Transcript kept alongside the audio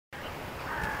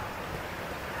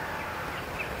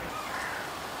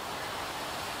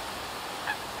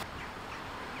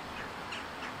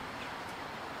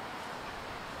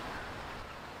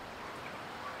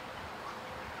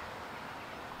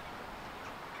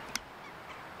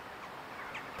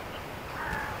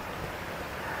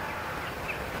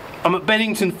I'm at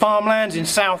Beddington Farmlands in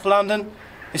South London.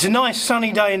 It's a nice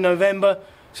sunny day in November,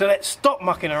 so let's stop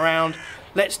mucking around.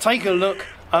 Let's take a look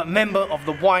at a member of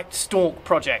the White Stork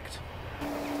Project.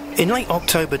 In late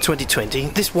October 2020,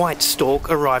 this white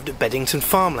stork arrived at Beddington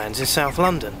Farmlands in South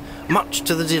London, much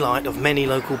to the delight of many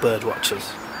local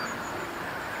birdwatchers.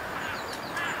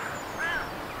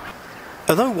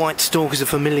 Although white stork is a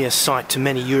familiar sight to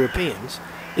many Europeans,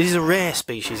 it is a rare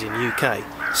species in UK,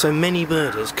 so many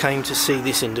birders came to see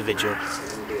this individual.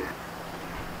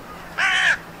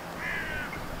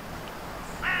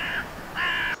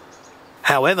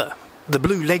 However, the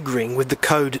blue leg ring with the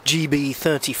code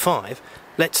GB35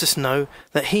 lets us know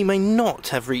that he may not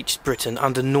have reached Britain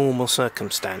under normal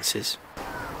circumstances.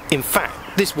 In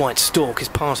fact, this white stork is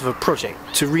part of a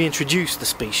project to reintroduce the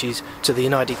species to the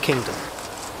United Kingdom.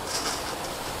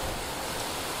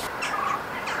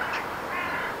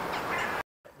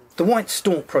 The White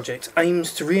Stork Project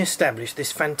aims to re-establish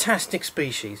this fantastic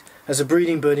species as a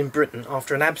breeding bird in Britain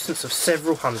after an absence of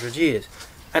several hundred years.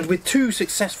 And with 2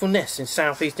 successful nests in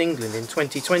South East England in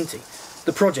 2020,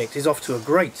 the project is off to a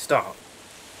great start.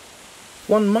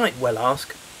 One might well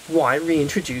ask, why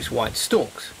reintroduce white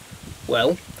storks?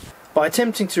 Well, by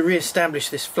attempting to re-establish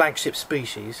this flagship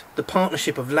species, the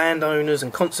partnership of landowners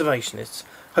and conservationists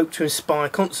hope to inspire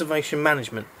conservation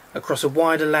management across a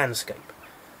wider landscape.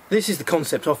 This is the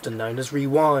concept often known as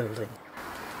rewilding.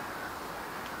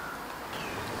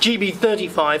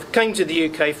 GB35 came to the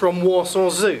UK from Warsaw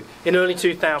Zoo in early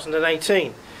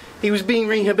 2018. He was being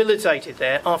rehabilitated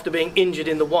there after being injured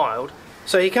in the wild,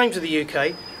 so he came to the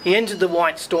UK, he entered the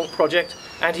White Stork Project,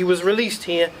 and he was released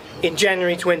here in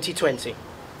January 2020.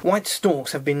 White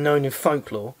storks have been known in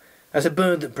folklore as a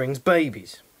bird that brings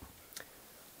babies.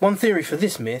 One theory for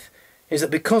this myth is that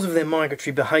because of their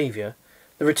migratory behaviour,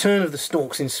 the return of the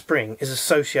storks in spring is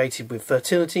associated with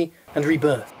fertility and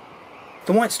rebirth.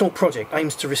 The White Stork Project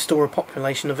aims to restore a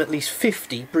population of at least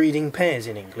 50 breeding pairs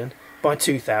in England by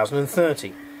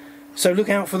 2030. So look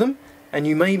out for them, and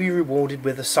you may be rewarded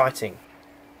with a sighting.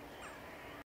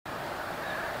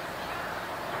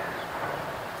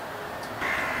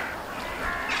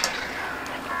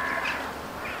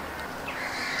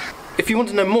 If you want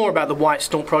to know more about the White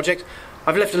Stork Project,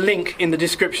 I've left a link in the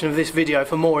description of this video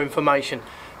for more information.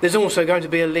 There's also going to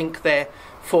be a link there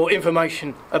for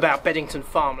information about Beddington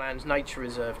Farmlands Nature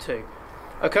Reserve too.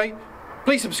 Okay,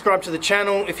 please subscribe to the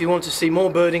channel if you want to see more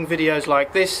birding videos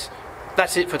like this.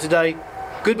 That's it for today.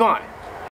 Goodbye.